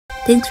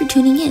Thanks for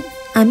tuning in.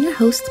 I'm your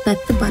host,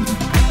 Beth the Bunny.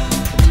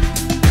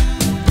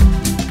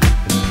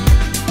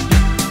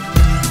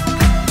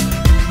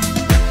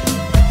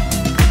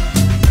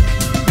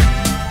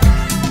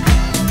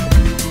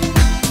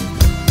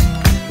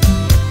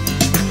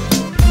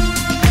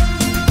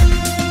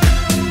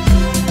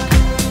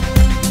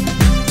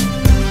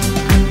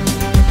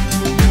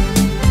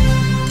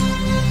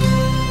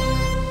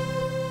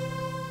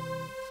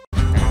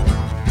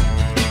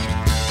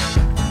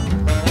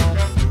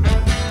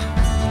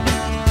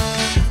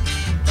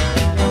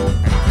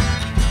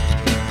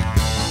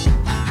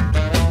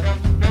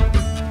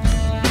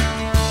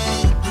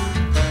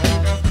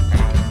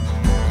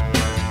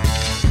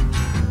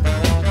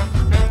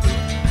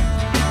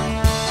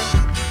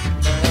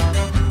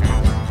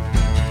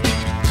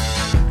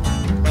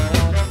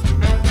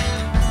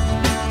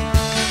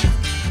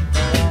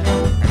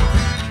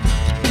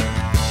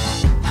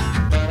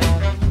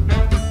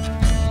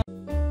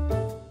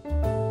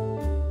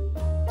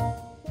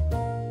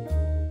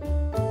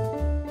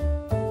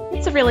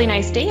 It's a really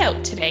nice day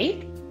out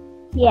today.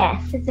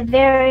 Yes, it's a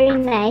very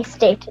nice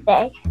day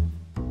today.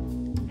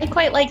 I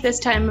quite like this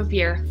time of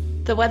year.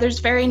 The weather's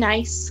very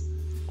nice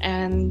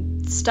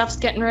and stuff's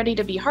getting ready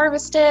to be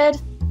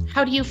harvested.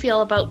 How do you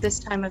feel about this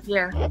time of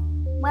year?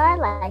 Well, I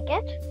like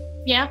it.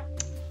 Yeah?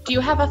 Do you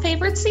have a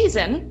favorite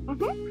season?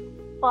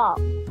 Fall.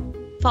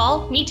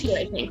 Fall? Me too,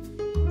 I think.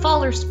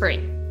 Fall or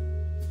spring?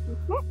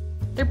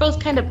 They're both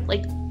kind of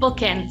like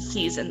bookend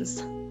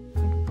seasons.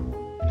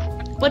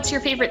 What's your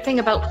favorite thing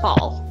about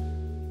fall?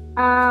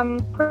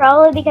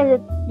 Probably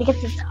because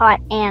it's hot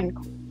and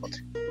cold.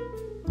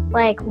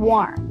 Like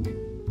warm.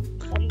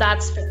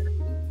 That's fair.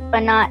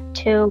 But not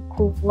too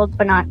cold,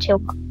 but not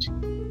too hot.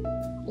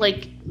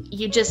 Like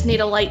you just need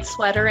a light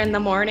sweater in the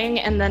morning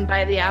and then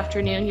by the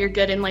afternoon you're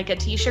good in like a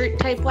t-shirt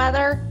type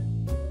weather?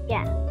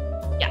 Yeah.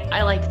 Yeah,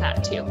 I like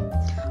that too.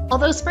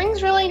 Although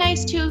spring's really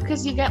nice too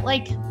because you get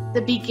like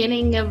the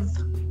beginning of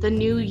the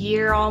new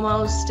year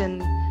almost,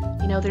 and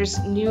you know there's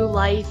new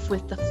life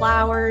with the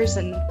flowers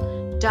and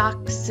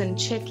ducks and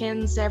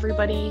chickens,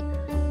 everybody,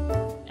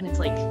 and it's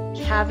like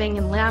calving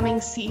and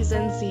lambing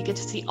season, so you get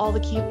to see all the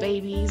cute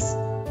babies.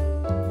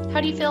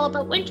 How do you feel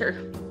about winter?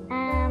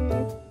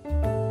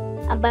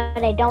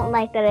 But I don't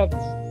like that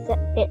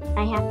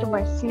I have to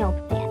wear snow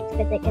pants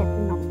because it gets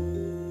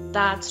annoying.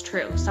 That's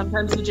true.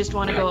 Sometimes you just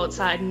want to go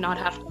outside and not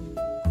have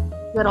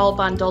to get all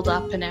bundled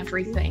up and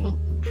everything.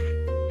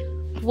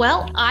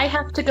 Well, I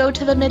have to go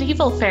to the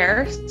medieval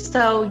fair,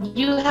 so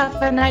you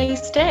have a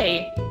nice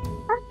day.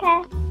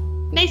 Okay.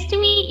 Nice to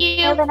meet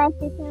you. Have a nice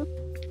day too.